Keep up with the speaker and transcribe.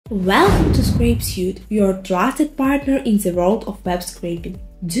Welcome to ScrapeSuite, your trusted partner in the world of web scraping.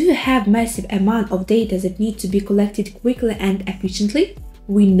 Do you have massive amount of data that need to be collected quickly and efficiently?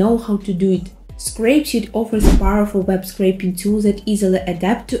 We know how to do it. ScrapeSuite offers a powerful web scraping tool that easily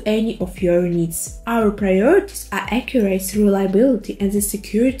adapt to any of your needs. Our priorities are accuracy, reliability, and the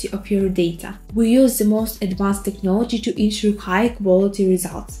security of your data. We use the most advanced technology to ensure high-quality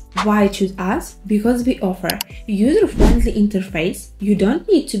results. Why choose us? Because we offer a user-friendly interface. You don't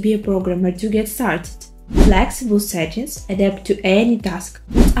need to be a programmer to get started. Flexible settings adapt to any task.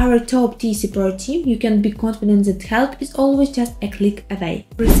 With our top-tier support team, you can be confident that help is always just a click away.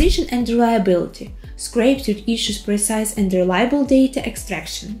 Precision and reliability. ScrapeSuite issues precise and reliable data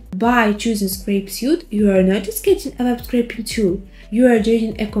extraction. By choosing ScrapeSuite, you are not just getting a web scraping tool, you are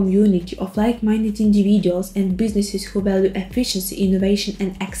joining a community of like-minded individuals and businesses who value efficiency, innovation,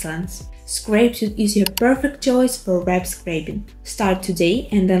 and excellence. ScrapeSuite is your perfect choice for web scraping. Start today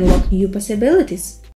and unlock new possibilities.